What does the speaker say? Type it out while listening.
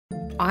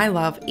I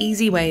love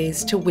easy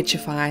ways to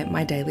witchify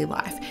my daily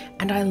life,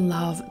 and I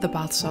love the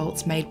bath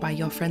salts made by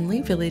your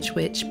friendly village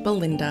witch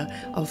Belinda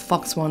of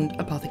Foxwand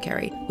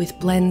Apothecary, with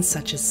blends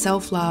such as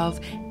self-love,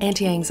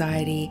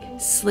 anti-anxiety,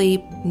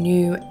 sleep,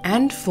 new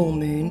and full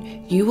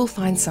moon. You will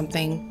find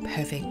something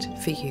perfect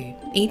for you.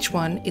 Each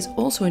one is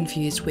also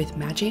infused with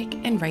magic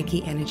and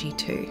Reiki energy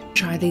too.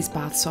 Try these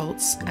bath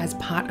salts as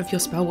part of your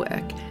spell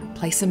work.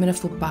 Place them in a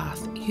full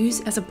bath.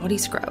 Use as a body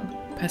scrub.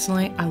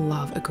 Personally, I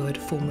love a good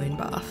full moon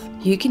bath.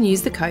 You can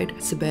use the code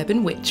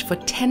SuburbanWitch for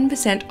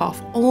 10%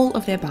 off all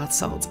of their bath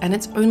salts, and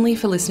it's only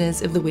for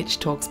listeners of the Witch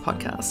Talks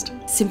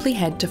podcast. Simply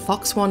head to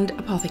Foxwand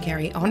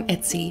Apothecary on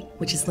Etsy,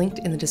 which is linked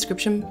in the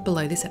description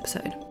below this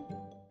episode.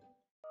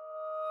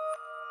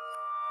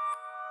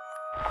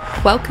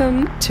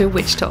 Welcome to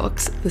Witch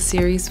Talks, the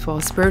series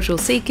for spiritual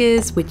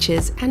seekers,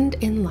 witches,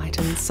 and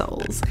enlightened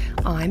souls.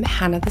 I'm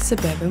Hannah the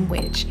Suburban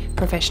Witch,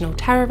 professional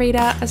tarot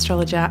reader,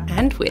 astrologer,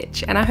 and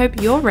witch, and I hope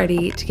you're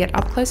ready to get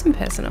up close and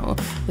personal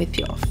with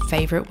your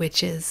favourite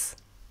witches.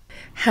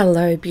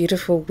 Hello,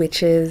 beautiful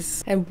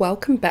witches, and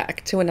welcome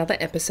back to another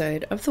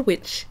episode of the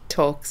Witch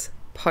Talks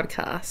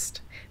podcast.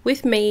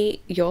 With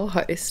me, your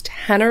host,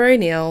 Hannah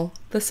O'Neill,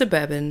 the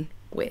Suburban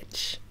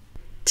Witch.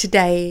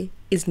 Today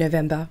is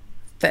November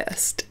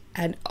 1st.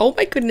 And oh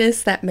my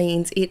goodness, that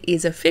means it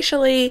is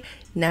officially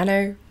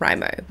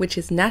NaNoWriMo, which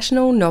is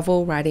National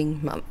Novel Writing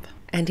Month.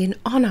 And in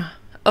honour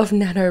of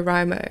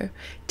NaNoWriMo,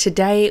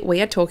 today we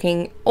are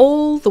talking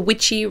all the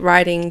witchy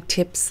writing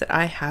tips that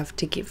I have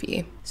to give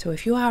you. So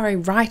if you are a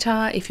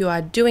writer, if you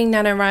are doing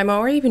NaNoWriMo,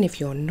 or even if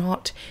you're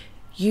not,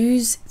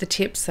 use the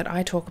tips that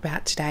I talk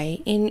about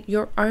today in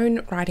your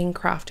own writing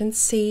craft and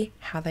see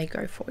how they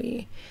go for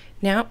you.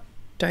 Now,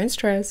 don't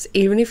stress,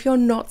 even if you're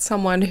not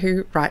someone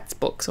who writes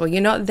books or you're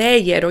not there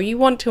yet or you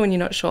want to and you're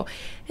not sure,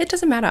 it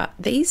doesn't matter.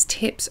 These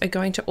tips are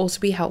going to also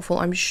be helpful.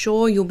 I'm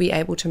sure you'll be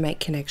able to make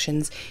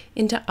connections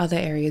into other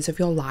areas of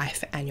your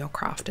life and your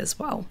craft as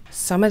well.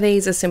 Some of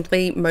these are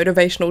simply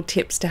motivational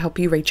tips to help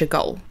you reach a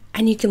goal,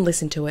 and you can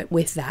listen to it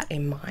with that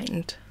in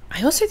mind.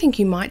 I also think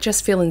you might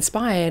just feel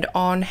inspired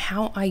on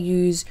how I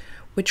use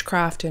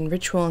witchcraft and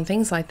ritual and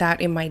things like that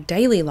in my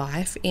daily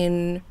life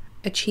in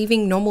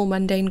achieving normal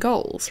mundane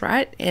goals,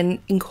 right? And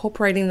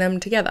incorporating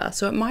them together.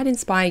 So it might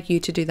inspire you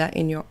to do that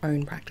in your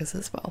own practice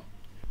as well.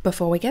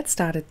 Before we get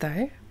started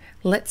though,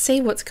 let's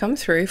see what's come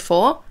through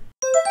for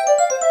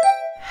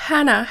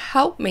Hana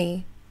Help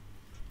Me.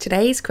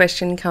 Today's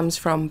question comes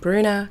from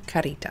Bruna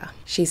Carita.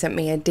 She sent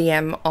me a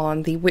DM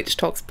on the Witch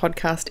Talks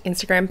podcast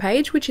Instagram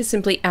page, which is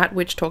simply at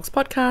Witch Talks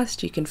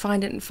podcast. You can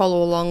find it and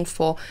follow along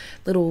for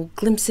little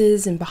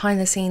glimpses and behind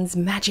the scenes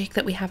magic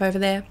that we have over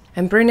there.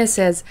 And Bruna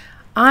says,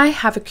 I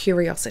have a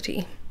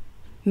curiosity.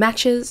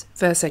 Matches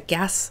versus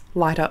gas,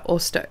 lighter, or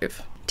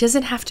stove. Does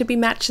it have to be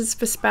matches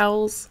for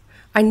spells?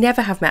 I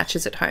never have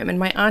matches at home, and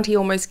my auntie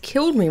almost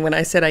killed me when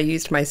I said I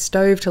used my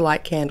stove to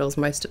light candles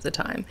most of the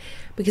time,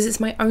 because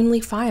it's my only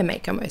fire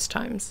maker most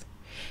times.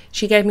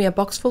 She gave me a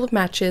box full of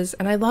matches,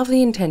 and I love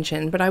the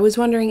intention, but I was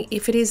wondering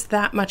if it is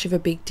that much of a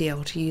big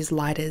deal to use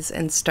lighters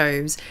and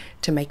stoves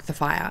to make the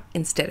fire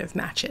instead of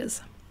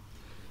matches.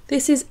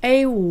 This is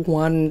a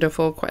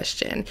wonderful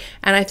question,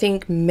 and I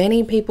think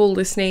many people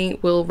listening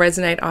will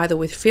resonate either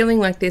with feeling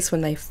like this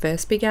when they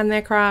first began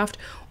their craft,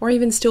 or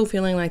even still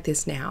feeling like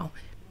this now.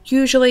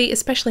 Usually,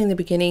 especially in the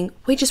beginning,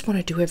 we just want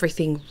to do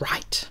everything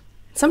right.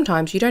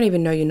 Sometimes you don't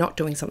even know you're not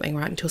doing something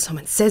right until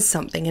someone says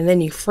something, and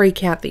then you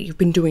freak out that you've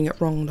been doing it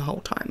wrong the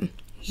whole time.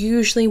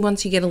 Usually,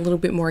 once you get a little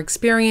bit more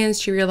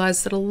experienced, you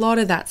realize that a lot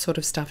of that sort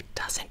of stuff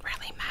doesn't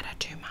really matter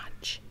too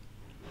much.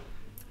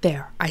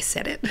 There, I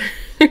said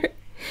it.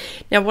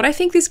 Now, what I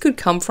think this could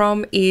come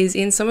from is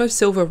in some of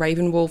Silver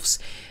Ravenwolf's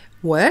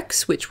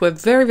works, which were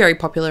very, very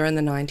popular in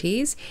the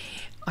 90s.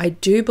 I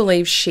do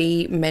believe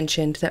she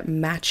mentioned that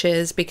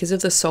matches, because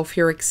of the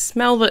sulfuric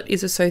smell that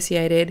is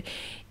associated,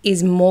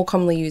 is more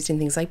commonly used in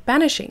things like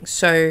banishing.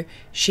 So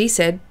she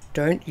said,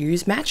 don't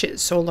use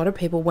matches. So a lot of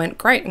people went,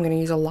 great, I'm going to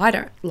use a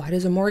lighter.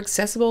 Lighters are more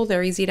accessible,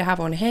 they're easy to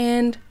have on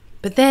hand.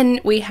 But then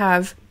we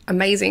have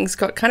amazing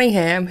Scott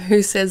Cunningham,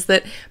 who says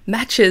that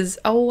matches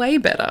are way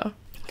better,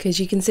 because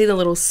you can see the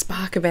little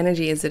spark of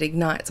energy as it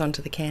ignites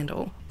onto the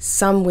candle.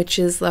 Some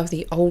witches love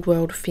the old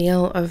world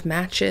feel of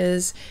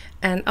matches,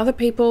 and other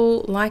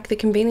people like the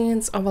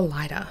convenience of a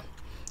lighter.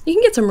 You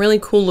can get some really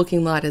cool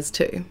looking lighters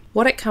too.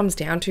 What it comes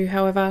down to,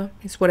 however,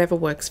 is whatever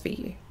works for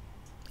you.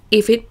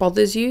 If it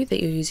bothers you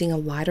that you're using a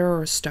lighter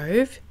or a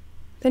stove,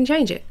 then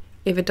change it.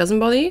 If it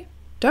doesn't bother you,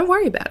 don't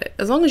worry about it.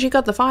 As long as you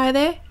got the fire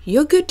there,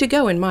 you're good to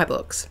go in my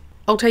books.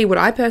 I'll tell you what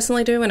I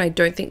personally do, and I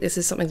don't think this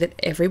is something that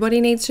everybody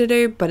needs to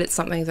do, but it's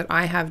something that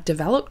I have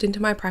developed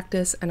into my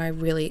practice and I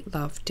really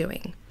love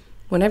doing.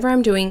 Whenever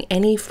I'm doing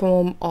any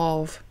form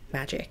of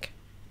magic,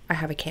 I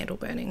have a candle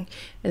burning.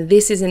 And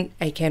this isn't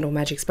a candle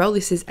magic spell,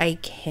 this is a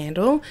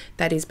candle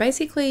that is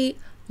basically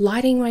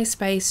lighting my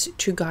space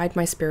to guide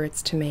my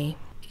spirits to me.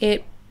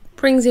 It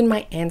brings in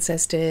my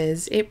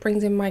ancestors, it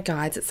brings in my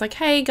guides. It's like,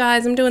 hey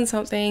guys, I'm doing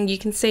something, you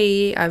can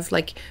see I've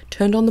like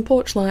turned on the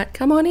porch light,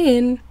 come on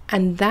in.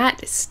 And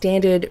that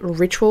standard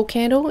ritual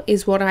candle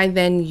is what I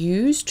then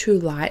use to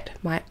light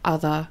my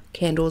other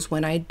candles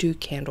when I do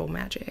candle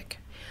magic.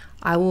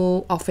 I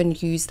will often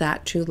use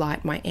that to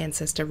light my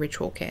ancestor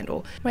ritual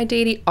candle, my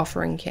deity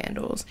offering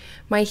candles,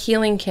 my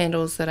healing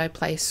candles that I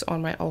place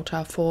on my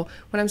altar for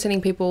when I'm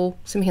sending people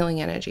some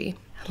healing energy.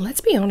 And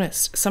let's be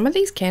honest, some of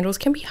these candles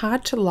can be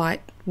hard to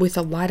light with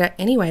a lighter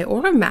anyway,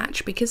 or a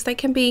match, because they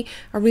can be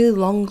a really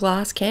long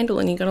glass candle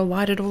and you're going to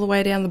light it all the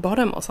way down the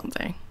bottom or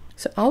something.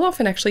 So I'll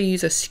often actually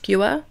use a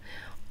skewer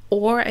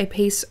or a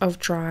piece of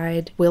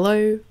dried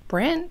willow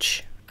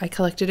branch. I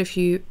collected a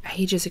few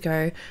ages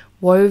ago,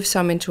 wove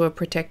some into a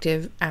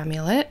protective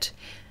amulet,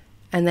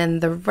 and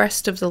then the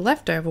rest of the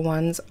leftover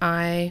ones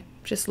I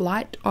just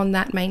light on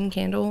that main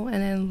candle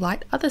and then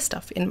light other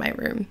stuff in my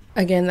room.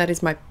 Again, that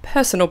is my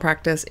personal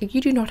practice.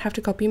 You do not have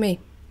to copy me.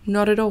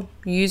 Not at all.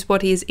 Use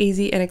what is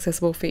easy and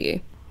accessible for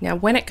you. Now,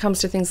 when it comes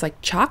to things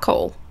like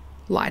charcoal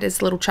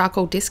lighters, little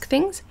charcoal disc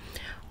things,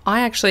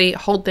 I actually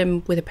hold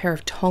them with a pair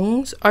of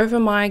tongs over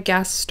my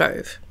gas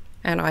stove,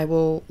 and I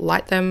will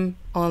light them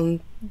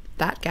on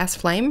that gas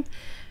flame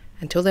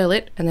until they're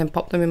lit, and then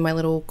pop them in my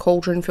little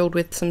cauldron filled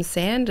with some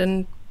sand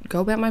and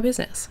go about my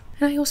business.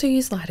 And I also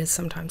use lighters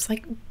sometimes.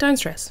 Like, don't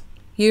stress.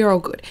 You're all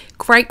good.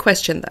 Great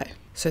question though.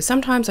 So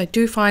sometimes I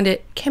do find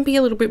it can be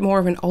a little bit more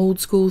of an old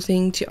school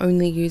thing to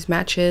only use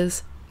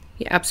matches.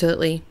 You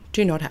absolutely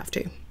do not have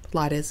to.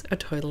 Lighters are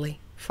totally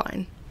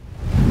fine.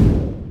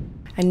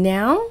 And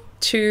now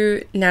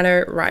to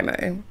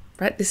NaNoWriMo,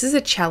 right? This is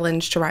a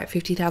challenge to write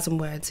 50,000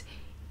 words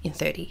in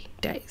 30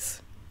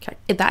 days. Okay,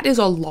 that is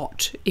a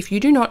lot. If you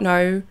do not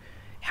know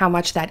how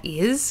much that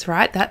is,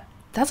 right?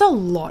 That's a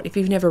lot if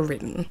you've never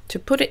written. To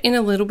put it in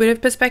a little bit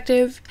of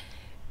perspective,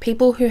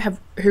 people who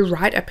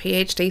write a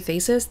PhD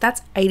thesis,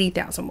 that's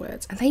 80,000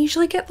 words, and they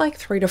usually get like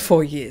 3 to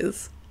 4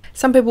 years.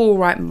 Some people will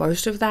write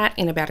most of that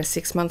in about a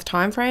 6-month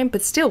time frame,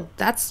 but still,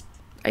 that's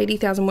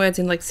 80,000 words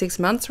in like 6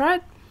 months,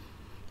 right?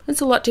 It's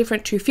a lot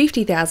different to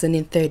 50,000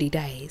 in 30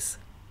 days.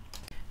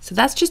 So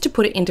that's just to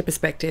put it into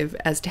perspective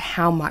as to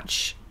how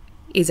much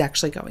is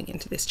actually going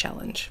into this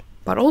challenge.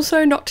 But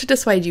also not to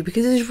dissuade you,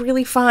 because it's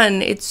really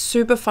fun. It's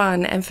super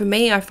fun. And for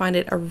me, I find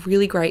it a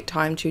really great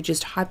time to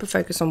just hyper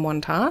focus on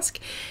one task,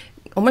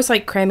 almost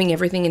like cramming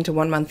everything into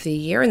 1 month of the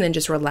year and then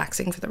just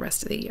relaxing for the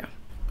rest of the year.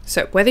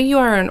 So whether you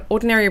are an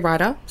ordinary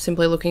writer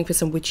simply looking for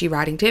some witchy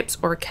writing tips,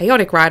 or a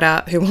chaotic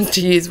writer who wants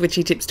to use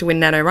witchy tips to win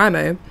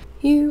NaNoWriMo,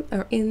 you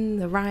are in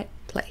the right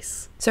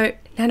place. So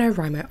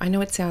NaNoWriMo, I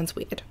know it sounds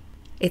weird.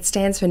 It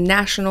stands for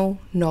National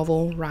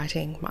Novel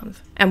Writing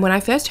Month. And when I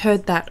first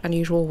heard that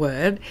unusual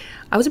word,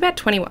 I was about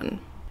 21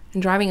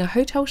 and driving a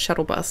hotel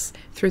shuttle bus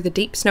through the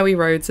deep snowy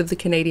roads of the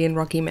Canadian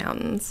Rocky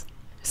Mountains.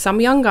 Some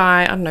young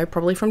guy, I don't know,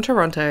 probably from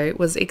Toronto,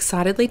 was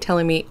excitedly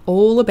telling me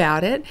all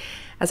about it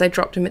as I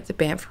dropped him at the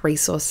Banff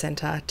Resource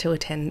Centre to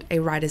attend a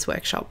writer's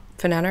workshop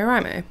for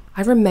NaNoWriMo.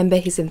 I remember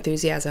his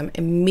enthusiasm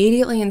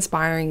immediately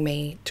inspiring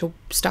me to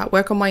start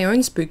work on my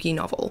own spooky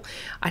novel.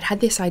 I'd had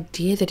this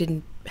idea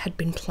that had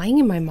been playing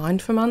in my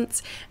mind for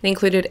months. It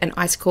included an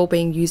icicle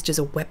being used as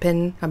a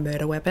weapon, a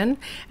murder weapon,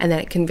 and then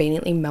it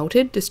conveniently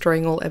melted,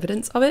 destroying all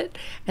evidence of it,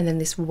 and then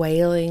this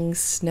wailing,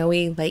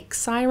 snowy lake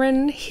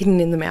siren hidden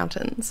in the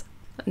mountains.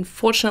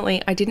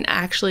 Unfortunately, I didn't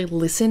actually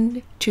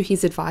listen to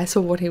his advice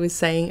or what he was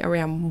saying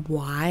around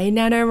why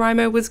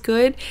NaNoWriMo was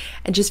good,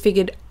 and just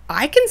figured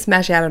I can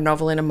smash out a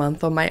novel in a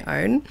month on my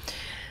own.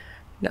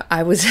 No,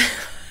 I was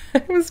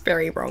I was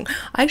very wrong.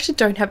 I actually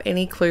don't have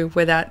any clue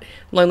where that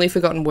lonely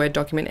forgotten Word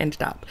document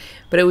ended up,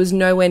 but it was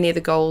nowhere near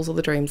the goals or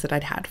the dreams that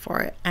I'd had for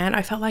it. And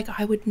I felt like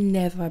I would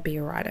never be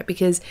a writer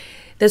because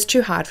that's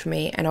too hard for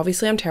me, and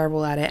obviously I'm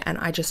terrible at it, and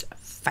I just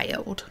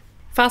failed.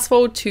 Fast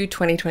forward to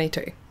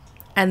 2022.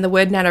 And the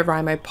word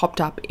NaNoWriMo popped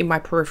up in my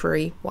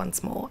periphery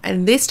once more.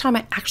 And this time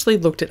I actually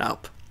looked it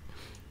up.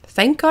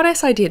 Thank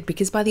goddess I did,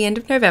 because by the end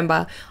of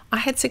November, I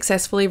had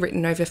successfully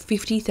written over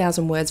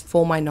 50,000 words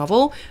for my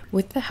novel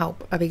with the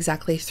help of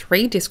exactly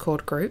 3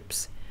 Discord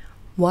groups,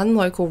 1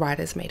 local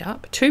writers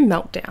meetup, 2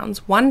 meltdowns,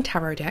 1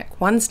 tarot deck,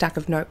 1 stack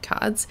of note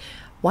cards,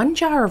 1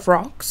 jar of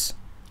rocks,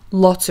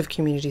 lots of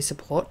community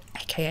support,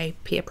 aka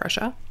peer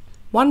pressure,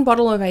 1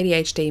 bottle of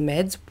ADHD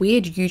meds,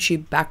 weird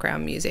YouTube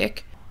background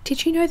music.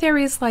 Did you know there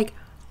is like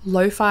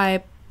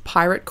lo-fi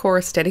pirate core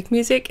aesthetic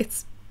music?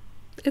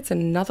 It's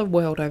another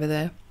world over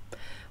there.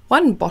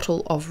 1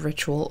 bottle of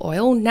ritual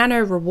oil, Nano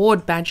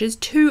reward badges,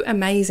 2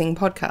 amazing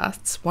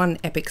podcasts, 1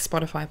 epic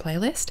Spotify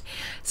playlist,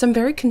 some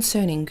very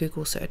concerning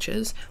Google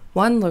searches,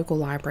 1 local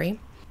library,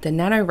 the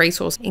Nano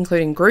resource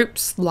including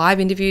groups, live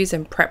interviews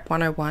and Prep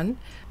 101,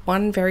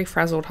 1 very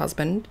frazzled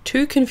husband,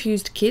 2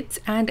 confused kids,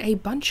 and a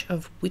bunch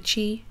of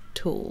witchy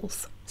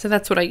tools. So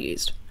that's what I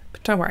used.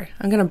 But don't worry,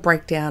 I'm going to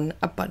break down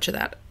a bunch of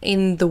that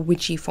in the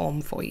witchy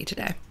form for you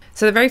today.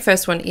 So the very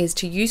first one is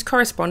to use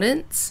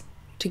correspondence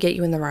to get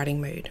you in the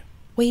writing mood.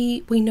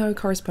 We know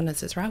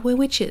correspondences, right? We're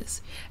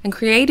witches. And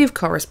creative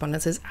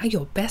correspondences are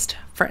your best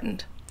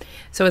friend.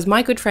 So as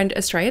my good friend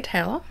Australia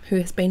Taylor, who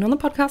has been on the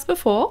podcast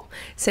before,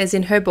 says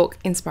in her book,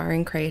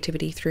 Inspiring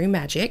Creativity Through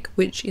Magic,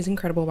 which is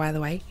incredible, by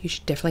the way, you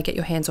should definitely get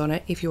your hands on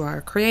it if you are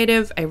a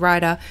creative, a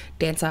writer,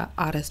 dancer,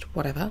 artist,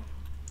 whatever.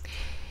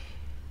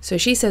 So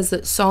she says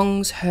that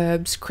songs,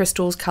 herbs,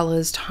 crystals,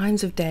 colours,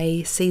 times of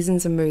day,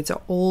 seasons and moods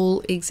are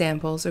all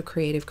examples of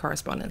creative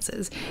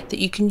correspondences that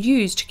you can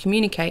use to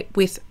communicate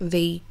with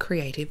the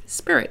creative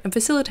spirit and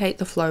facilitate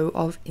the flow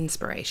of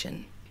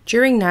inspiration.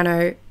 During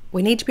Nano,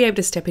 we need to be able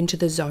to step into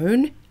the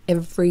zone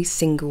every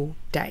single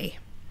day.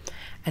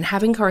 And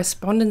having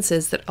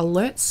correspondences that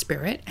alert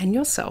spirit and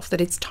yourself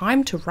that it's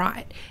time to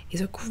write is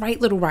a great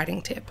little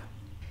writing tip.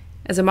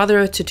 As a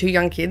mother to 2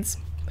 young kids,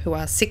 who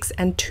are 6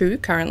 and 2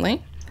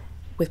 currently,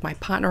 with my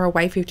partner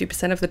away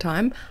 50% of the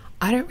time,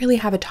 I don't really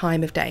have a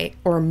time of day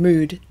or a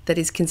mood that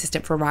is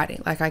consistent for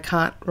writing. Like, I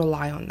can't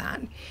rely on that.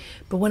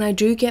 But when I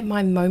do get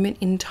my moment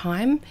in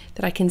time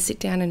that I can sit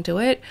down and do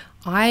it,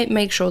 I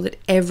make sure that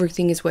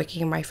everything is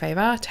working in my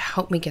favor to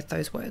help me get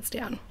those words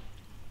down.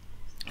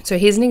 So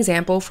here's an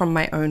example from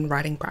my own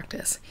writing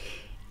practice.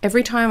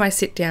 Every time I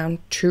sit down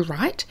to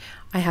write,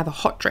 I have a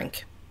hot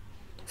drink.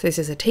 So this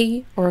is a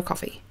tea or a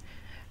coffee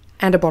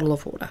and a bottle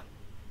of water.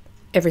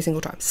 Every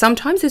single time.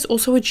 Sometimes there's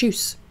also a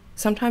juice.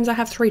 Sometimes I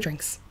have 3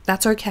 drinks.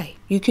 That's okay.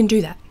 You can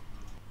do that.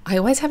 I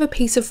always have a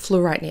piece of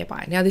fluorite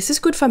nearby. Now this is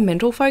good for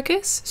mental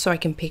focus, so I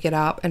can pick it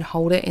up and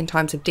hold it in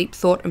times of deep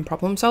thought and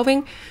problem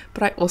solving.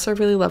 But I also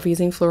really love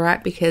using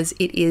fluorite because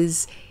it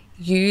is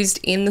used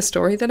in the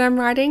story that I'm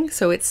writing.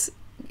 So it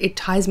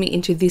ties me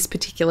into this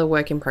particular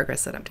work in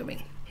progress that I'm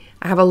doing.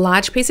 I have a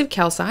large piece of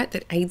calcite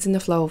that aids in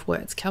the flow of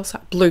words.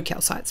 Calcite, blue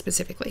calcite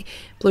specifically.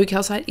 Blue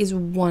calcite is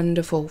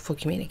wonderful for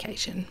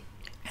communication.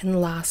 And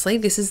lastly,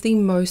 this is the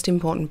most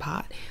important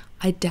part.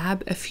 I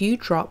dab a few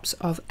drops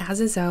of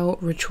Azazel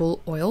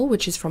ritual oil,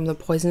 which is from the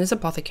Poisonous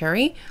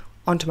Apothecary,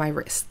 onto my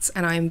wrists,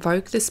 and I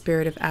invoke the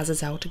spirit of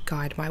Azazel to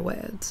guide my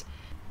words.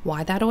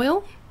 Why that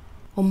oil?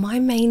 Well, my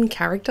main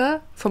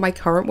character for my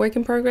current work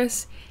in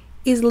progress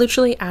is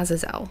literally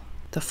Azazel,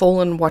 the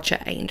fallen watcher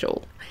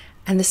angel.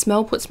 And the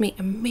smell puts me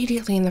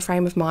immediately in the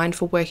frame of mind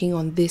for working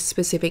on this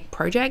specific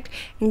project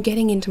and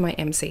getting into my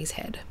MC's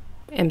head.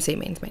 MC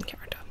means main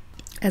character.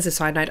 As a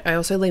side note, I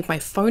also leave my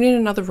phone in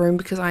another room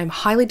because I am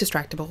highly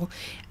distractible,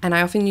 and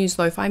I often use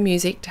lo-fi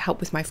music to help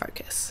with my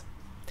focus.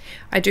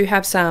 I do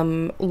have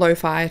some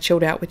lo-fi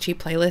chilled out witchy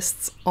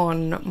playlists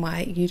on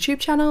my YouTube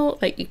channel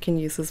that you can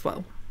use as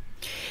well.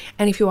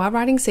 And if you are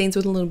writing scenes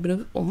with a little bit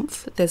of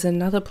oomph, there's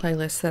another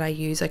playlist that I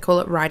use. I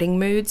call it Writing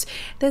Moods.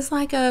 There's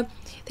one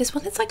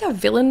that's like a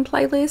villain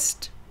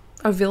playlist,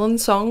 a villain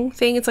song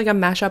thing. It's like a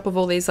mashup of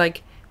all these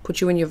like put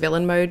you in your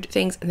villain mode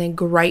things, and they're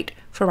great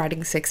for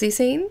writing sexy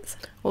scenes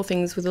or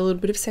things with a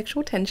little bit of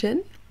sexual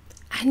tension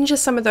and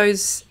just some of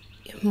those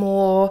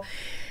more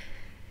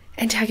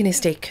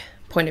antagonistic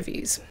point of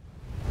views.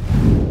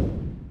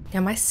 Now,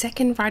 my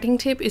second writing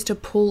tip is to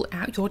pull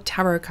out your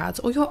tarot cards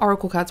or your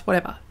oracle cards,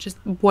 whatever. Just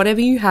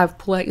whatever you have,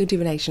 pull out your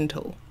divination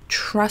tool.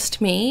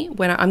 Trust me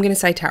when I'm going to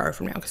say tarot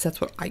from now because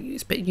that's what I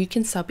use, but you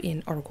can sub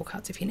in oracle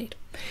cards if you need.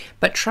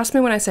 But trust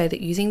me when I say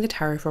that using the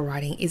tarot for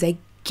writing is a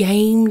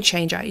game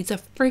changer. It's a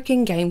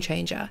freaking game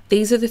changer.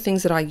 These are the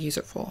things that I use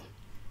it for.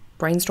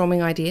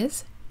 Brainstorming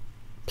ideas,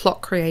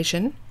 plot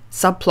creation,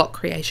 subplot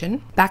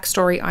creation,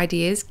 backstory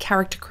ideas,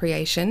 character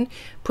creation,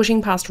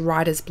 pushing past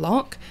writer's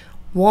block,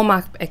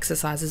 warm-up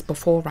exercises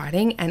before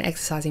writing, and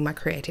exercising my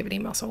creativity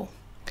muscle.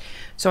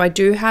 So I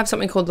do have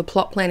something called the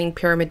Plot Planning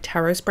Pyramid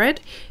Tarot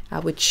Spread,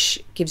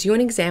 which gives you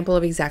an example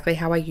of exactly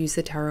how I use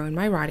the tarot in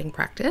my writing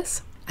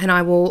practice. And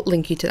I will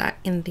link you to that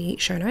in the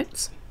show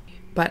notes.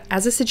 But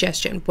as a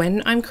suggestion,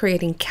 when I'm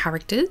creating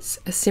characters,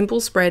 a simple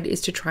spread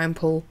is to try and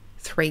pull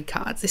 3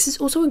 cards. This is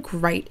also a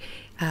great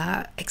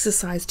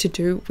exercise to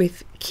do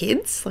with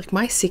kids. Like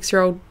my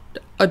 6-year-old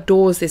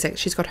adores this.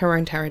 She's got her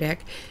own tarot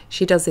deck.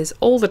 She does this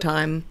all the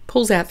time,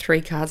 pulls out 3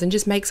 cards and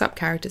just makes up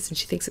characters, and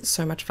she thinks it's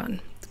so much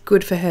fun. It's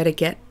good for her to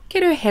get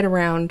her head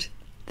around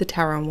the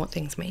tarot and what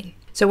things mean.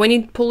 So when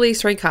you pull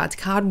these 3 cards,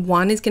 card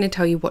 1 is going to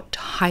tell you what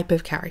type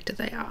of character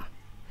they are.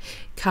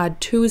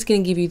 Card 2 is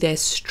going to give you their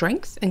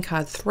strength, and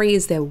card 3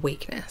 is their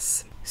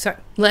weakness. So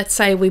let's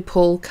say we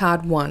pull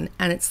card 1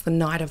 and it's the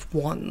Knight of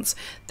Wands.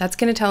 That's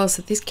going to tell us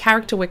that this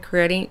character we're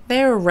creating,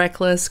 they're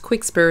reckless,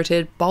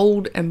 quick-spirited,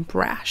 bold and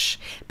brash.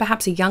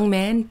 Perhaps a young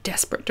man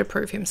desperate to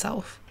prove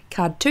himself.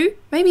 Card 2,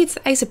 maybe it's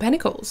the Ace of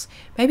Pentacles.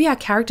 Maybe our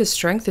character's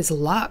strength is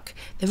luck.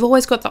 They've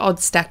always got the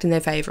odds stacked in their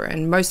favour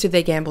and most of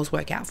their gambles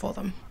work out for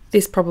them.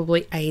 This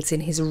probably aids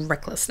in his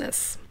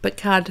recklessness. But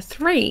card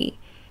 3,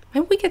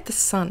 maybe we get the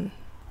Sun.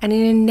 And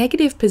in a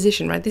negative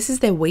position, right, this is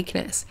their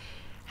weakness.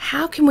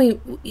 How can we,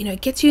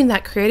 it gets you in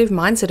that creative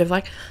mindset of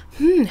like,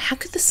 how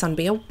could the Sun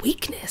be a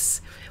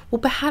weakness? Well,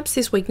 perhaps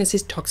this weakness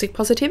is toxic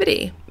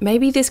positivity.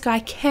 Maybe this guy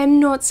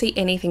cannot see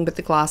anything but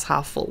the glass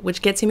half full,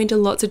 which gets him into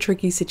lots of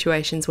tricky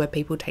situations where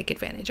people take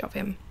advantage of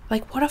him.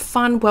 Like, what a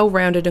fun,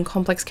 well-rounded and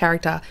complex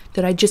character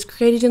that I just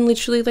created in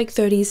literally like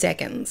 30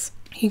 seconds.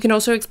 You can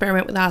also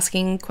experiment with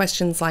asking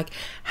questions like,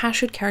 how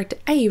should character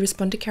A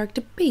respond to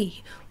character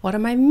B? What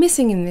am I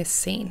missing in this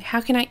scene?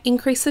 How can I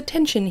increase the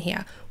tension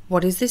here?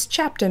 What is this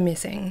chapter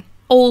missing?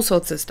 All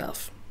sorts of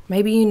stuff.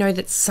 Maybe you know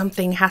that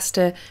something has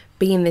to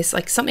be in this,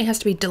 like something has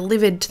to be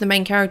delivered to the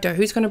main character.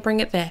 Who's going to bring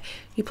it there?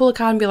 You pull a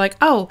card and be like,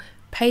 oh,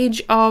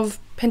 Page of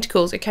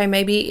Pentacles. Okay,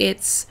 maybe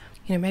it's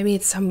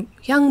some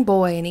young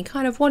boy and he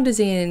kind of wanders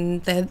in.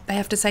 They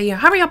have to say,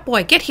 hurry up,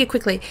 boy, get here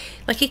quickly.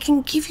 Like, it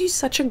can give you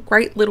such a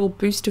great little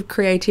boost of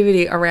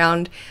creativity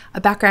around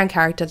a background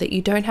character that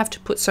you don't have to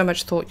put so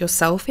much thought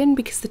yourself in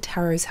because the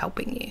tarot is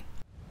helping you.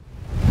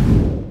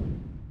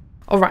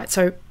 All right,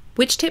 so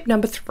witch tip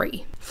number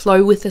 3,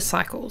 flow with the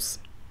cycles.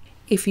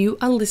 If you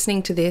are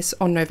listening to this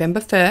on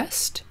November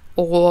 1st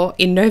or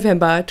in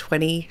November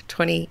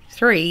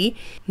 2023,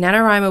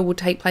 NaNoWriMo will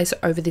take place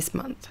over this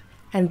month.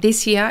 And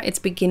this year, it's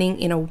beginning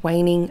in a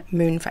waning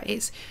moon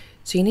phase.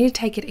 So you need to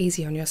take it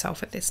easy on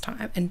yourself at this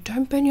time and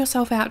don't burn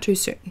yourself out too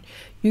soon.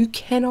 You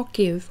cannot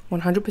give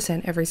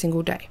 100% every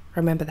single day.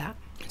 Remember that.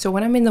 So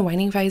when I'm in the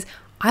waning phase,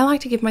 I like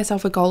to give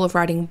myself a goal of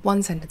writing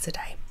 1 sentence a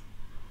day.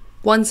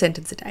 1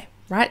 sentence a day,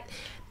 right?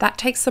 That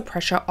takes the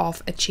pressure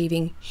off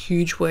achieving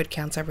huge word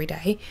counts every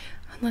day.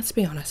 And let's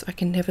be honest, I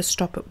can never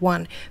stop at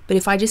 1. But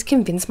if I just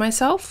convince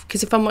myself,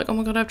 because if I'm like, oh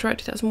my God, I have to write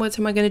 2,000 words,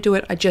 how am I going to do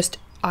it?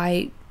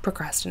 I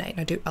procrastinate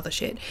and I do other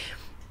shit.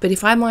 But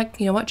if I'm like,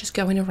 you know what, just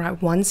go in and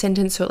write 1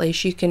 sentence, so at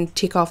least you can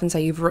tick off and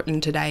say you've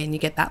written today and you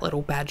get that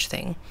little badge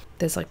thing.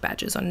 There's like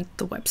badges on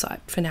the website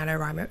for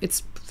NaNoWriMo.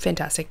 It's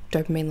fantastic,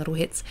 dopamine little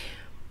hits.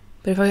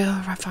 But if I go,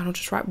 oh, right, fine, I'll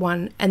just write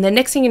 1. And then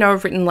next thing you know,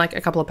 I've written like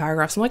a couple of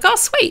paragraphs. I'm like, oh,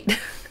 sweet.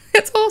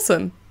 It's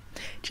awesome.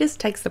 Just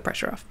takes the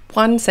pressure off.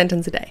 1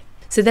 sentence a day.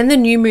 So then the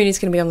new moon is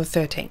going to be on the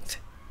 13th.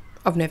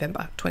 Of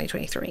November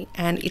 2023,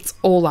 and it's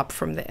all up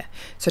from there.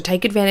 So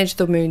take advantage of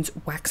the moon's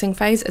waxing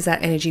phase as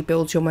that energy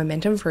builds your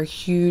momentum for a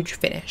huge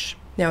finish.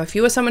 Now, if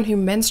you are someone who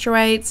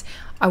menstruates,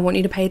 I want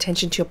you to pay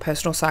attention to your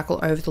personal cycle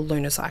over the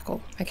lunar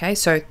cycle. Okay,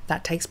 so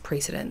that takes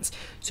precedence.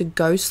 So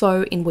go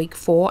slow in week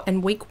 4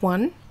 and week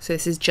 1. So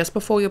this is just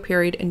before your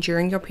period and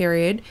during your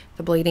period,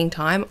 the bleeding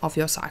time of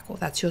your cycle.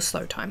 That's your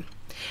slow time.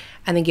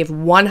 And then give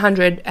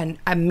 100 and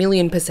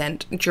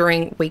 1,000,000%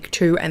 during week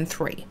 2 and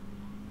 3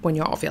 when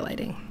you're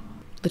ovulating.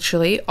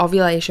 Literally,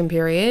 ovulation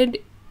period,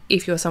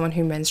 if you're someone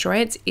who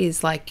menstruates,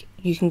 is like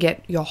you can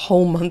get your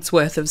whole month's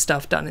worth of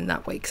stuff done in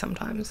that week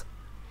sometimes.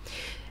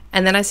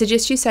 And then I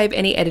suggest you save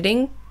any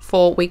editing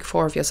for week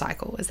 4 of your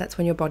cycle, as that's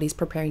when your body's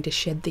preparing to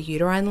shed the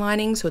uterine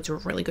lining, so it's a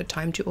really good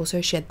time to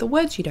also shed the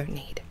words you don't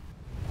need.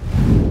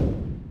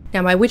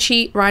 Now, my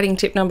witchy writing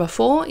tip number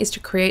 4 is to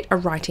create a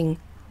writing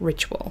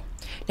ritual.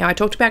 Now, I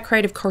talked about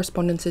creative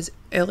correspondences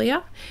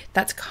earlier.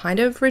 That's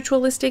kind of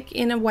ritualistic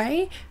in a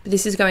way, but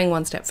this is going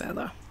 1 step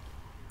further.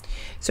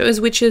 So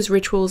as witches,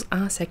 rituals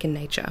are second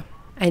nature,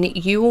 and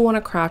you will want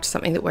to craft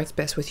something that works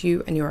best with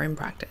you and your own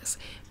practice.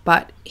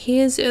 But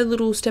here's a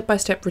little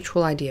step-by-step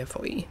ritual idea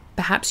for you.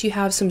 Perhaps you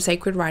have some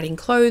sacred writing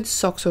clothes,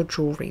 socks, or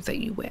jewelry that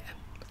you wear.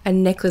 A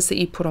necklace that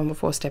you put on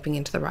before stepping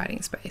into the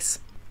writing space.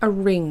 A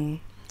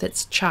ring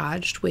that's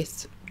charged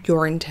with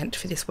your intent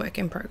for this work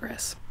in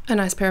progress. A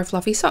nice pair of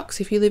fluffy socks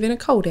if you live in a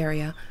cold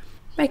area.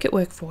 Make it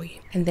work for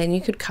you. And then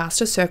you could cast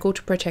a circle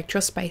to protect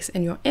your space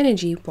and your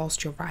energy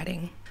whilst you're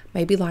writing.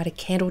 Maybe light a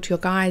candle to your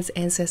guides,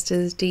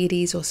 ancestors,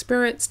 deities, or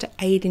spirits to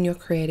aid in your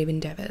creative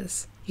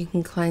endeavors. You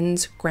can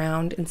cleanse,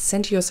 ground, and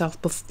center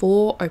yourself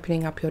before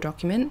opening up your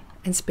document,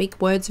 and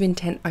speak words of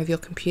intent over your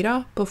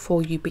computer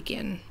before you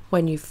begin.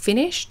 When you've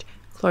finished,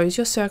 close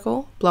your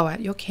circle, blow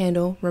out your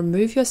candle,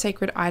 remove your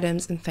sacred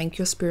items and thank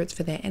your spirits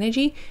for their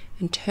energy,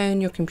 and turn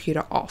your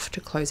computer off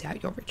to close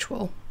out your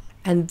ritual.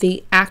 And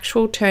the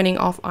actual turning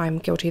off, I'm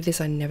guilty of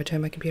this, I never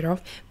turn my computer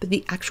off, but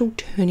the actual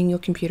turning your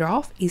computer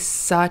off is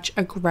such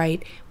a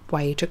great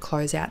way to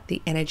close out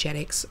the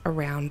energetics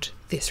around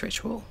this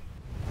ritual.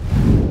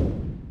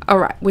 All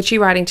right, witchy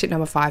writing tip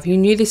number 5. You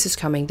knew this is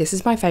coming. This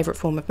is my favorite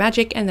form of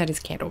magic, and that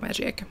is candle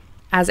magic.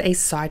 As a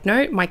side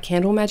note, my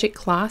candle magic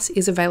class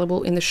is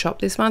available in the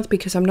shop this month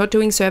because I'm not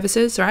doing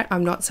services, right?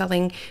 I'm not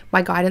selling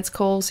my guidance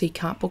calls, so you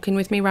can't book in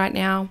with me right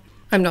now.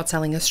 I'm not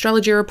selling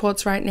astrology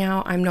reports right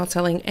now. I'm not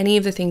selling any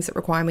of the things that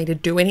require me to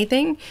do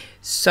anything.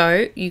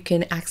 So you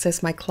can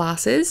access my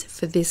classes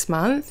for this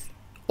month.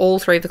 All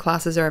 3 of the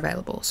classes are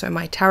available. So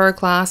my tarot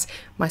class,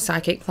 my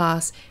psychic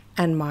class,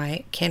 and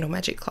my candle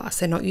magic class.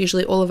 They're not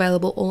usually all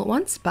available all at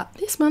once, but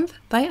this month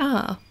they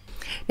are.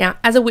 Now,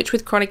 as a witch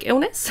with chronic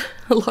illness,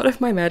 a lot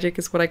of my magic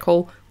is what I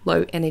call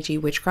low energy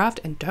witchcraft.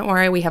 And don't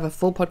worry, we have a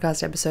full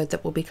podcast episode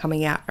that will be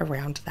coming out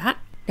around that.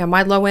 Now,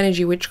 my low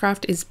energy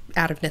witchcraft is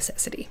out of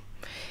necessity.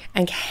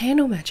 And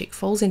candle magic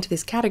falls into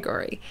this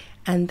category,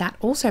 and that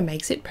also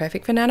makes it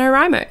perfect for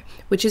NaNoWriMo,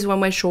 which is when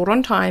we're short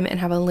on time and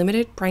have a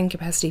limited brain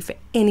capacity for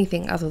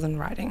anything other than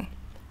writing.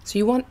 So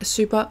you want a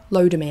super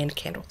low demand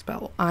candle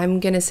spell. I'm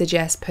going to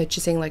suggest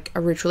purchasing like a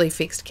ritually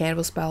fixed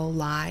candle spell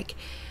like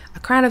a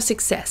Crown of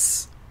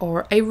Success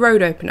or a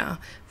Road Opener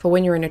for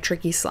when you're in a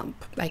tricky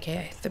slump,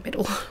 aka the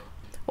middle.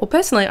 Or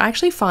personally, I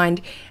actually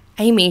find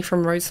Amy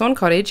from Rosethorn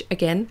Cottage,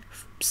 again,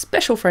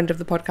 special friend of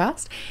the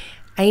podcast,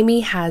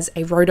 Amy has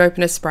a road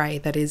opener spray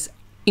that is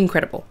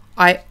incredible.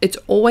 It's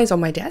always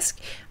on my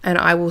desk, and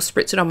I will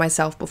spritz it on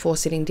myself before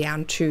sitting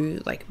down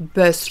to like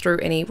burst through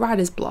any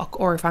writer's block,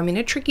 or if I'm in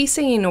a tricky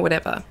scene or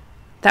whatever.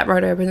 That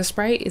road opener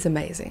spray is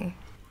amazing.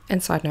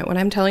 And side note, when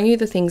I'm telling you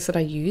the things that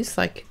I use,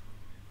 like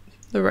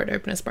the road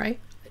opener spray,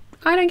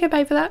 I don't get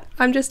paid for that.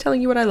 I'm just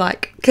telling you what I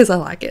like because I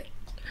like it.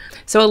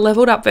 So a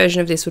leveled up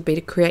version of this would be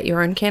to create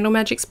your own candle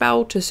magic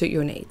spell to suit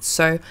your needs.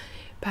 So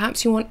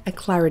perhaps you want a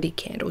clarity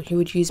candle. You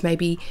would use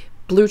maybe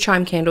blue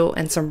chime candle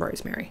and some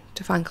rosemary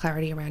to find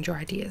clarity around your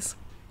ideas.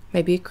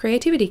 Maybe a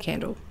creativity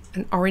candle.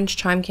 An orange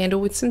chime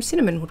candle with some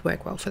cinnamon would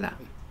work well for that.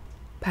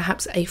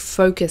 Perhaps a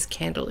focus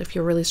candle. If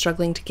you're really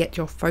struggling to get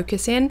your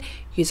focus in,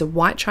 use a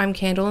white chime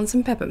candle and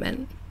some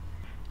peppermint.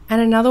 And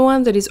another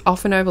one that is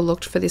often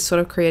overlooked for this sort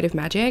of creative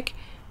magic,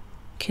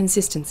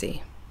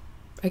 consistency.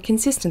 A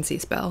consistency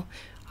spell.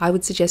 I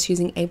would suggest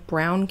using a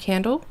brown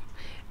candle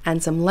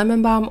and some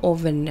lemon balm or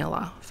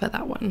vanilla for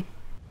that one.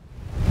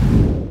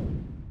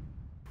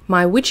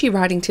 My witchy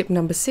writing tip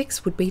number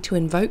 6 would be to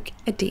invoke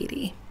a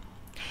deity.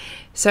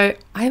 So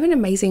I have an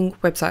amazing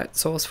website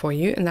source for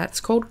you, and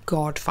that's called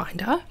God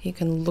Finder. You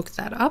can look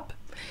that up.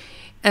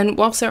 And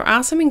whilst there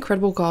are some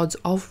incredible gods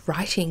of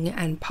writing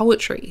and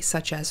poetry,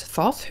 such as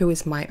Thoth, who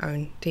is my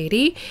own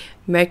deity,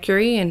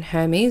 Mercury and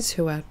Hermes,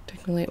 who are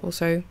technically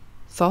also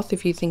Thoth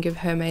if you think of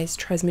Hermes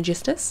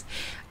Trismegistus.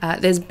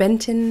 There's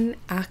Benton,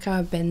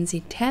 Aka,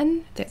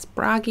 Benziten, there's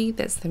Bragi,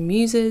 there's the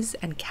Muses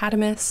and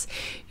Cadamus.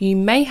 You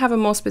may have a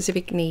more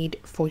specific need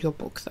for your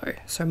book though,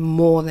 so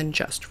more than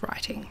just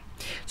writing.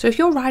 So if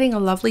you're writing a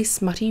lovely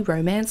smutty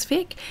romance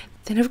fic,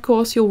 then of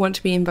course you'll want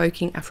to be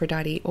invoking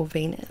Aphrodite or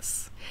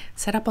Venus.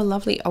 Set up a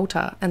lovely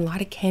altar and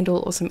light a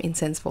candle or some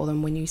incense for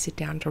them when you sit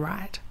down to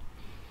write.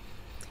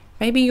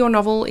 Maybe your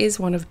novel is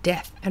one of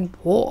death and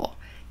war,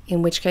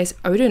 in which case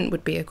Odin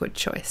would be a good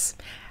choice.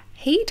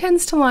 He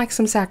tends to like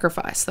some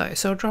sacrifice though,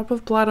 so a drop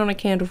of blood on a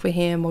candle for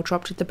him or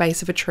dropped at the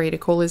base of a tree to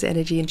call his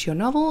energy into your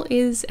novel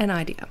is an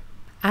idea.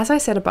 As I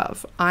said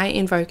above, I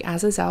invoke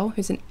Azazel,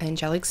 who's an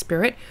angelic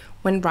spirit,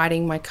 when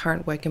writing my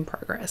current work in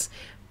progress,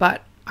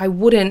 but I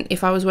wouldn't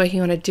if I was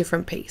working on a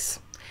different piece.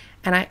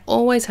 And I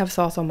always have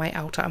Thoth on my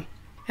altar,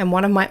 and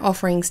one of my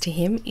offerings to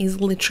him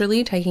is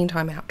literally taking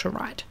time out to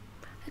write.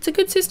 It's a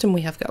good system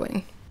we have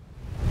going.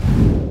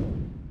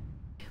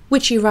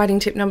 Witchy writing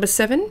tip number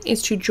 7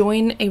 is to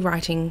join a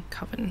writing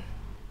coven,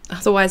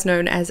 otherwise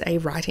known as a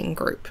writing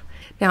group.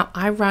 Now,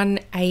 I run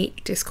a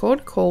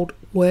Discord called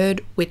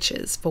Word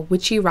Witches for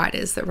witchy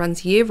writers that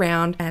runs year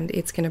round, and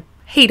it's going to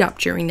heat up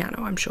during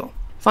Nano, I'm sure.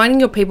 Finding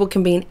your people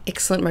can be an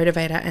excellent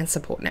motivator and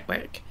support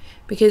network,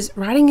 because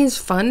writing is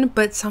fun,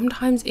 but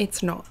sometimes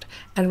it's not.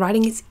 And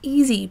writing is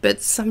easy,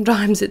 but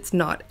sometimes it's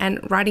not.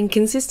 And writing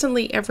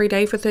consistently every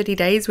day for 30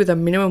 days with a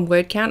minimum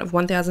word count of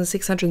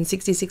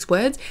 1,666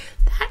 words,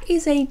 that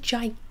is a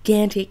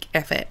gigantic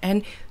effort.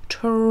 And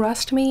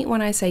trust me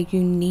when I say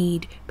you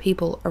need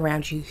people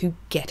around you who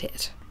get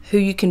it, who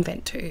you can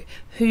vent to,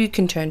 who you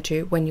can turn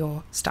to when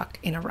you're stuck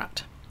in a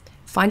rut.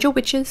 Find your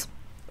witches,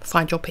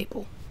 find your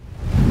people.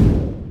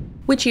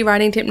 Witchy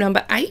writing tip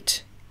number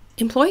 8.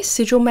 Employ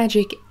sigil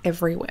magic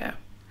everywhere.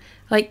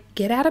 Like,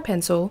 get out a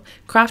pencil,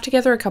 craft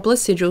together a couple of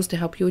sigils to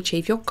help you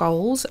achieve your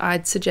goals.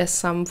 I'd suggest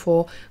some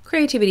for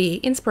creativity,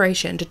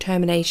 inspiration,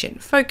 determination,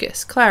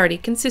 focus, clarity,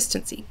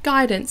 consistency,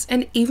 guidance,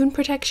 and even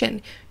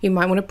protection. You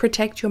might want to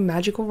protect your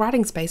magical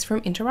writing space from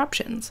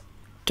interruptions.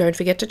 Don't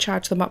forget to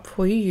charge them up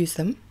before you use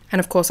them. And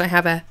of course, I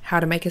have a how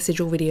to make a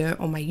sigil video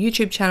on my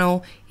YouTube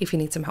channel if you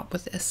need some help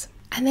with this.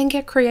 And then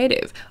get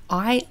creative.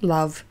 I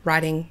love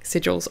writing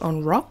sigils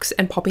on rocks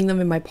and popping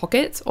them in my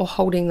pockets or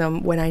holding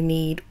them when I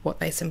need what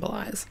they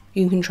symbolize.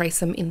 You can trace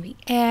them in the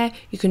air,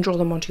 you can draw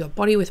them onto your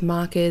body with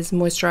markers,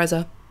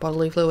 moisturizer,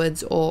 bodily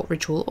fluids, or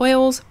ritual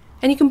oils,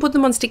 and you can put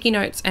them on sticky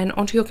notes and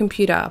onto your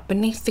computer,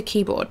 beneath the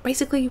keyboard,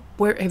 basically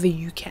wherever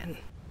you can.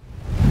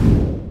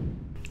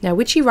 Now,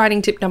 witchy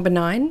writing tip number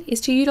 9 is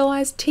to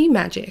utilize tea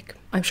magic.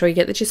 I'm sure you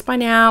get the gist by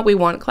now. We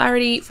want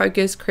clarity,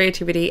 focus,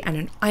 creativity, and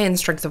an iron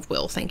strength of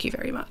will. Thank you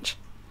very much.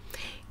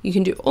 You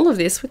can do all of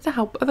this with the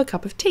help of a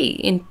cup of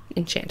tea,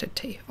 enchanted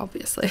tea,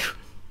 obviously.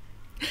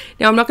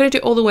 Now, I'm not going to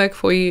do all the work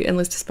for you and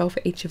list a spell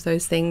for each of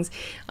those things.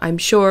 I'm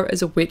sure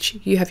as a witch,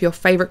 you have your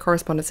favorite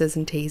correspondences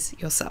and teas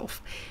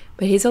yourself.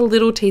 But here's a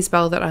little tea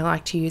spell that I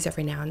like to use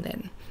every now and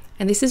then.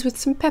 And this is with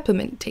some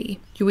peppermint tea.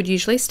 You would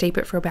usually steep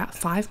it for about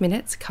 5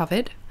 minutes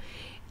covered.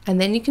 And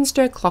then you can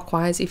stir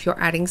clockwise if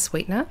you're adding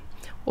sweetener,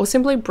 or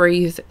simply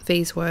breathe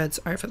these words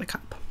over the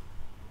cup.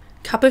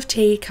 Cup of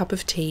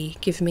tea,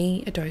 give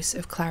me a dose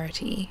of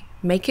clarity.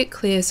 Make it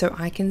clear so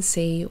I can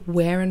see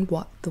where and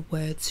what the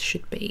words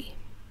should be.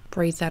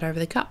 Breathe that over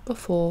the cup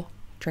before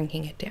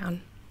drinking it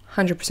down.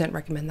 100%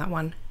 recommend that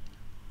one.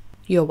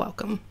 You're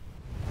welcome.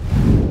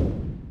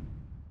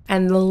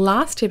 And the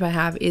last tip I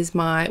have is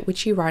my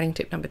witchy writing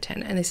tip number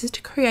 10, and this is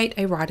to create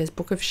a writer's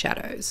book of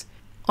shadows.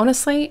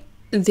 Honestly,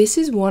 this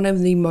is one of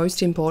the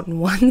most important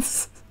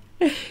ones.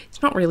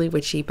 It's not really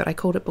witchy, but I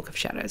called it Book of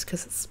Shadows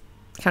because it's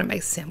Kind of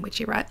makes it sound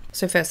witchy, right?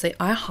 So firstly,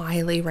 I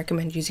highly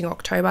recommend using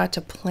October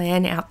to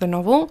plan out the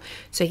novel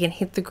so you can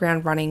hit the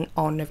ground running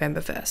on November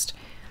 1st.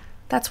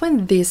 That's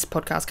when this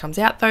podcast comes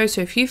out though,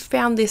 so if you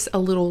found this a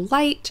little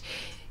late,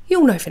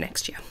 you'll know for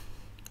next year.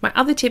 My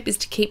other tip is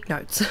to keep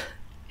notes.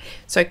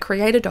 So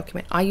create a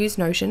document. I use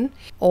Notion,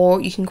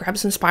 or you can grab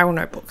some spiral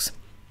notebooks.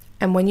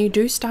 And when you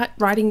do start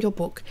writing your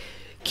book,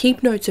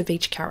 keep notes of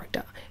each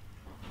character,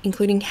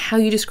 including how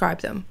you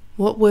describe them,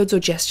 what words or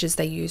gestures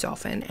they use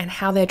often, and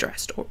how they're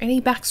dressed, or any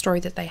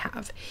backstory that they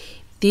have.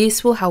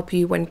 This will help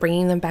you when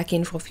bringing them back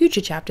in for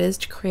future chapters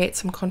to create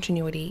some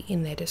continuity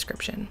in their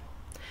description.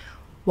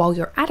 While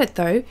you're at it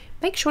though,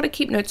 make sure to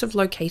keep notes of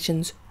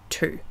locations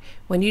too.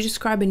 When you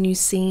describe a new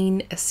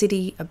scene, a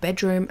city, a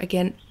bedroom,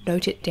 again,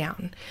 note it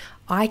down.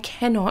 I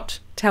cannot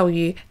tell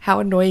you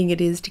how annoying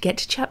it is to get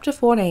to chapter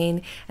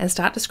 14 and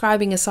start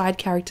describing a side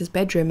character's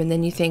bedroom and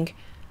then you think,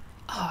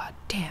 oh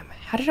damn,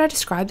 how did I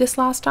describe this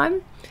last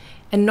time?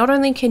 And not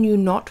only can you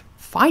not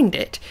find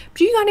it, but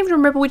you can't even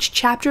remember which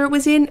chapter it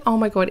was in. Oh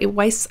my god, it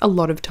wastes a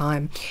lot of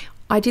time.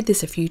 I did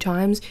this a few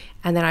times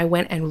and then I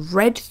went and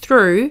read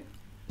through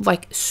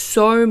like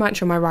so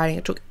much of my writing.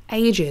 It took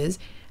ages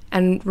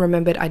and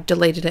remembered I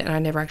deleted it and I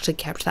never actually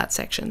kept that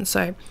section.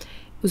 So it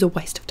was a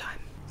waste of time.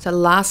 So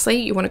lastly,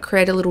 you want to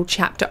create a little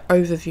chapter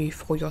overview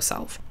for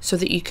yourself so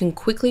that you can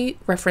quickly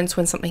reference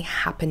when something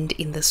happened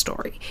in the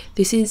story.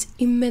 This is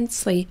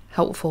immensely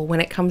helpful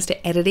when it comes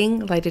to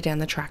editing later down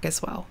the track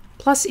as well.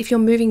 Plus, if you're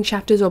moving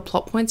chapters or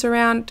plot points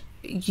around,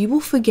 you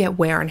will forget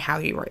where and how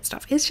you wrote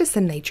stuff. It's just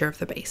the nature of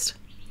the beast.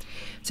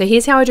 So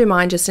here's how I do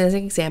mine, just as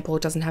an example.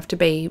 It doesn't have to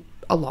be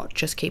a lot,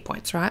 just key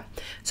points, right?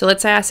 So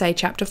let's say I say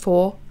chapter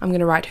 4, I'm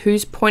going to write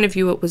whose point of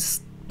view it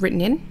was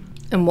written in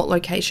and what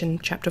location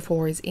chapter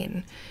 4 is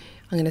in.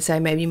 I'm going to say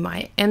maybe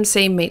my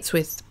MC meets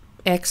with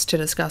X to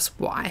discuss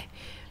Y.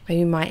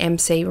 Maybe my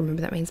MC,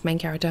 remember that means main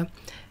character,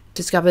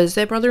 discovers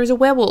their brother is a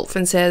werewolf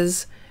and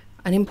says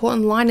an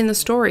important line in the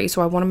story,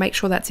 so I want to make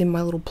sure that's in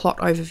my little plot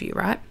overview,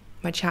 right?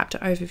 My chapter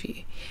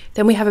overview.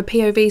 Then we have a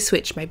POV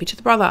switch, maybe to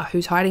the brother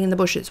who's hiding in the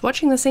bushes,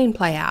 watching the scene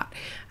play out,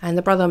 and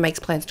the brother makes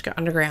plans to go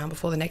underground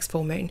before the next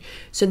full moon.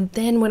 So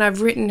then when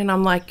I've written and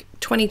I'm like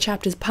 20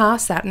 chapters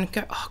past that and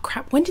go, oh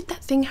crap, when did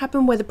that thing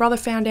happen where the brother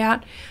found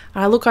out?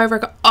 And I look over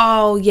and go,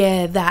 oh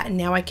yeah, that, and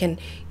now I can,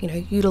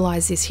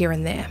 utilize this here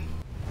and there.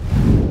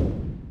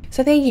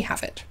 So there you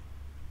have it.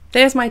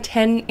 There's my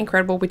 10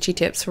 incredible witchy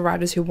tips for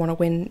writers who want to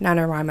win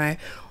NaNoWriMo,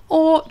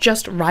 or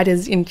just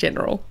writers in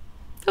general,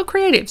 or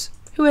creatives,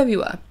 whoever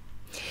you are.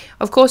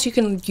 Of course, you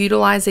can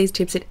utilize these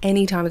tips at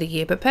any time of the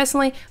year, but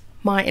personally,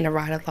 my inner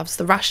writer loves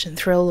the rush and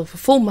thrill of a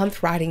full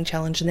month writing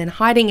challenge and then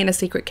hiding in a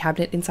secret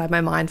cabinet inside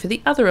my mind for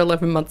the other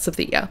 11 months of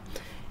the year.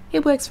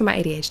 It works for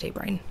my ADHD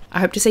brain.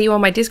 I hope to see you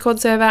on my Discord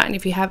server, and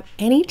if you have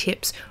any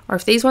tips or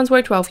if these ones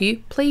worked well for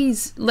you,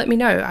 please let me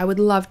know. I would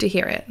love to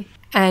hear it.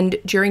 And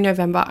during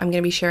November, I'm going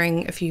to be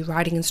sharing a few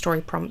writing and story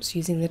prompts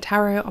using the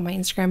tarot on my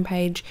Instagram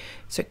page,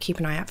 so keep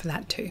an eye out for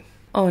that too.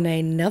 On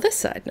another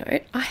side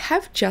note, I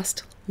have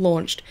just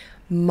launched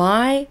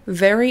my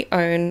very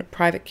own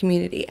private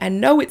community, and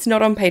no, it's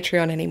not on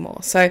Patreon anymore.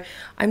 So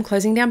I'm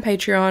closing down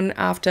Patreon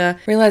after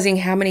realizing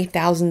how many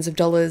thousands of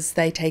dollars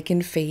they take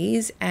in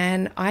fees,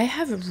 and I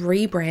have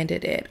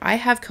rebranded it. I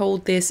have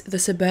called this the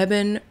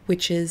Suburban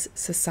Witches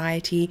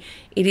Society.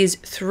 It is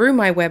through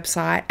my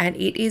website and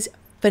it is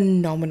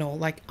phenomenal.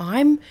 Like,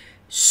 I'm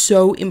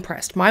so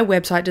impressed. My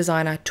website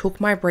designer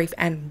took my brief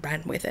and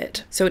ran with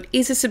it. So it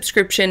is a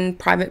subscription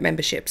private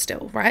membership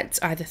still, right?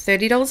 It's either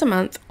 $30 a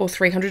month or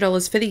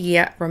 $300 for the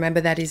year.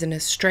 Remember, that is in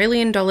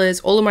Australian dollars.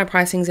 All of my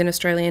pricing's in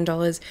Australian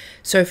dollars.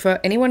 So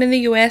for anyone in the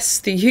US,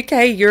 the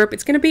UK, Europe,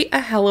 it's going to be a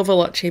hell of a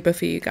lot cheaper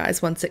for you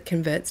guys once it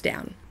converts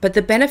down. But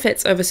the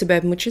benefits of a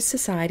Suburban Witches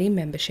Society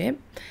membership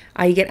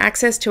are you get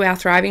access to our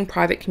thriving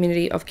private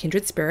community of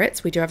kindred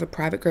spirits. We do have a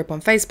private group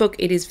on Facebook.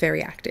 It is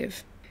very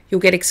active. You'll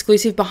get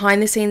exclusive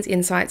behind-the-scenes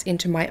insights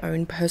into my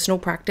own personal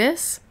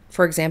practice.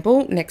 For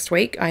example, next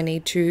week I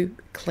need to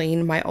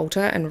clean my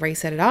altar and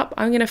reset it up.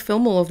 I'm going to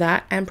film all of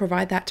that and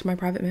provide that to my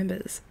private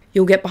members.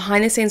 You'll get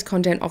behind-the-scenes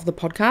content of the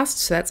podcast,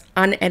 so that's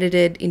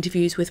unedited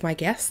interviews with my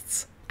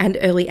guests, and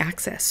early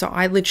access. So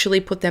I literally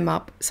put them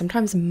up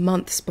sometimes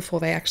months before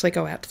they actually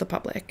go out to the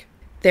public.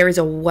 There is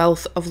a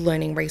wealth of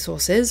learning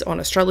resources on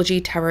astrology,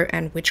 tarot,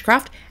 and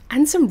witchcraft,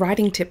 and some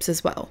writing tips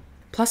as well.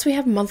 Plus, we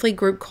have monthly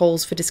group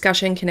calls for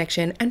discussion,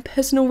 connection, and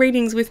personal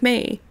readings with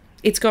me.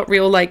 It's got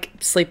real,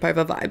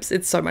 sleepover vibes.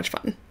 It's so much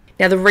fun.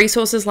 Now, the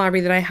resources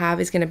library that I have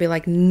is going to be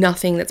like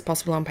nothing that's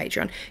possible on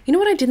Patreon. You know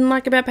what I didn't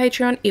like about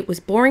Patreon? It was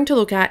boring to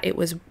look at.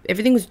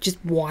 Everything was just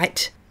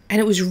white.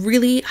 And it was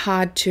really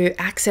hard to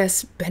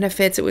access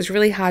benefits. It was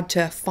really hard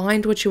to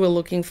find what you were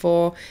looking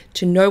for,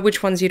 to know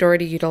which ones you'd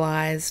already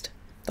utilized.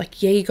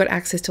 You got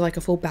access to a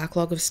full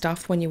backlog of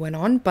stuff when you went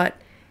on, but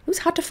it was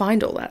hard to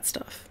find all that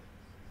stuff.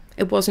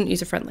 It wasn't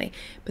user-friendly,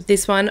 but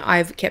this one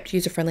I've kept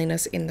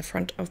user-friendliness in the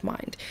front of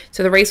mind.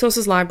 So the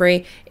resources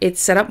library,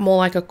 it's set up more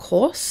like a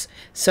course.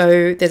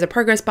 So there's a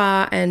progress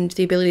bar and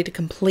the ability to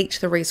complete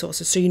the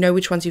resources, so you know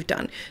which ones you've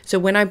done. So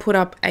when I put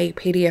up a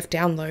PDF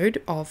download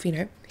of,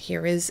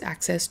 here is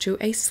access to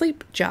a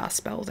sleep jar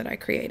spell that I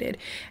created,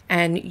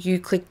 and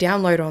you click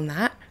download on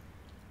that,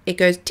 it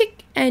goes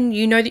tick, and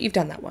you know that you've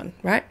done that one,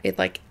 right? It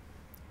like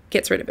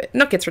gets rid of it.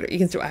 Not gets rid of it, you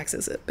can still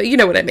access it, but you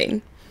know what I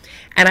mean.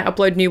 And I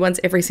upload new ones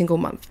every single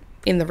month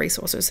in the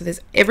resources.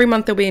 So every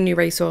month there'll be a new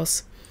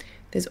resource.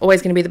 There's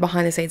always going to be the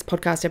behind the scenes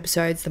podcast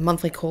episodes, the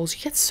monthly calls.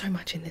 You get so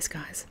much in this,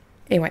 guys.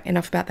 Anyway,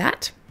 enough about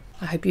that.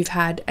 I hope you've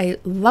had a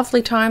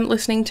lovely time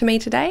listening to me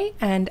today,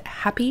 and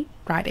happy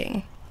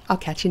writing. I'll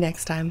catch you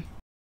next time.